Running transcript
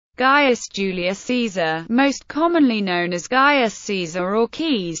Gaius Julius Caesar, most commonly known as Gaius Caesar or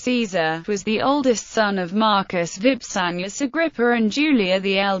Gaius Caesar, was the oldest son of Marcus Vipsanius Agrippa and Julia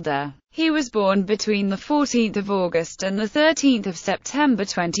the Elder. He was born between the 14th of August and the 13th of September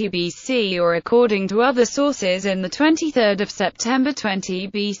 20 BC, or according to other sources in the 23rd of September 20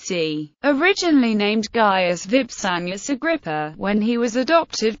 BC. Originally named Gaius Vipsanius Agrippa, when he was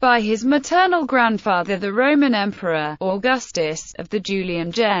adopted by his maternal grandfather the Roman Emperor, Augustus, of the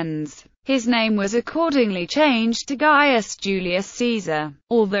Julian gens. His name was accordingly changed to Gaius Julius Caesar.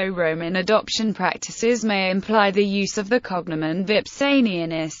 Although Roman adoption practices may imply the use of the cognomen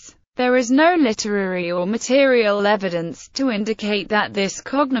Vipsanianus, there is no literary or material evidence to indicate that this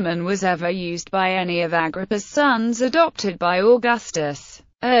cognomen was ever used by any of Agrippa's sons adopted by Augustus.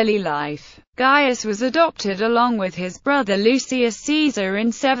 Early life. Gaius was adopted along with his brother Lucius Caesar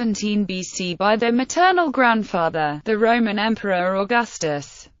in 17 BC by their maternal grandfather, the Roman Emperor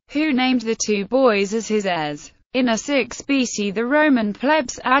Augustus, who named the two boys as his heirs. In 6 BC the Roman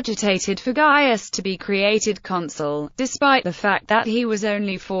plebs agitated for Gaius to be created consul, despite the fact that he was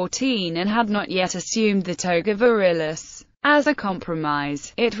only 14 and had not yet assumed the toga virilis. As a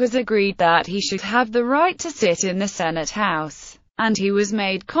compromise, it was agreed that he should have the right to sit in the Senate House, and he was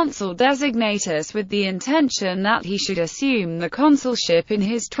made consul designatus with the intention that he should assume the consulship in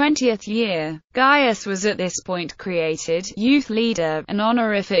his 20th year. Gaius was at this point created youth leader, an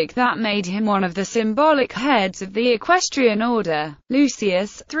honorific that made him one of the symbolic heads of the equestrian order.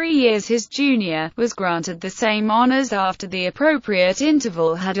 Lucius, 3 years his junior, was granted the same honors after the appropriate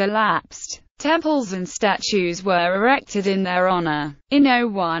interval had elapsed. Temples and statues were erected in their honor. In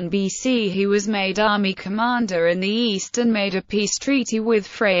 01 BC he was made army commander in the east and made a peace treaty with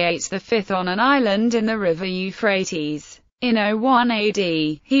Phraates V on an island in the river Euphrates. In 01 AD,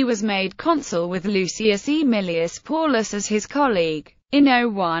 he was made consul with Lucius Aemilius Paulus as his colleague. In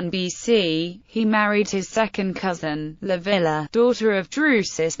 01 BC, he married his second cousin, Livilla, daughter of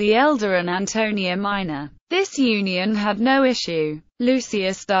Drusus the Elder and Antonia Minor. This union had no issue.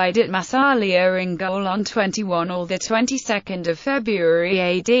 Lucius died at Massalia in Gaul on 21 or the 22nd of February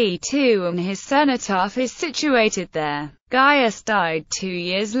AD 2, and his cenotaph is situated there. Gaius died 2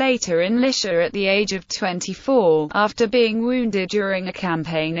 years later in Lycia at the age of 24, after being wounded during a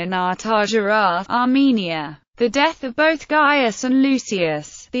campaign in Artaxerxes, Armenia. The death of both Gaius and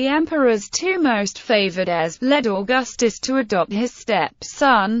Lucius, the emperor's two most favored heirs, led Augustus to adopt his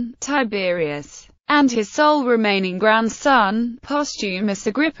stepson, Tiberius, and his sole remaining grandson, Postumus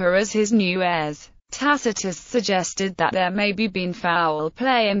Agrippa, as his new heirs. Tacitus suggested that there may be been foul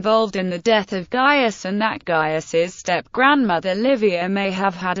play involved in the death of Gaius and that Gaius's step-grandmother Livia may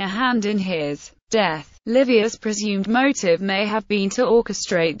have had a hand in his death. Livia's presumed motive may have been to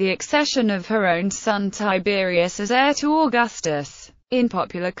orchestrate the accession of her own son Tiberius as heir to Augustus. In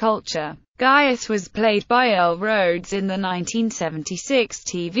popular culture, Gaius was played by Earl Rhodes in the 1976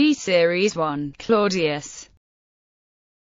 TV series 1, Claudius.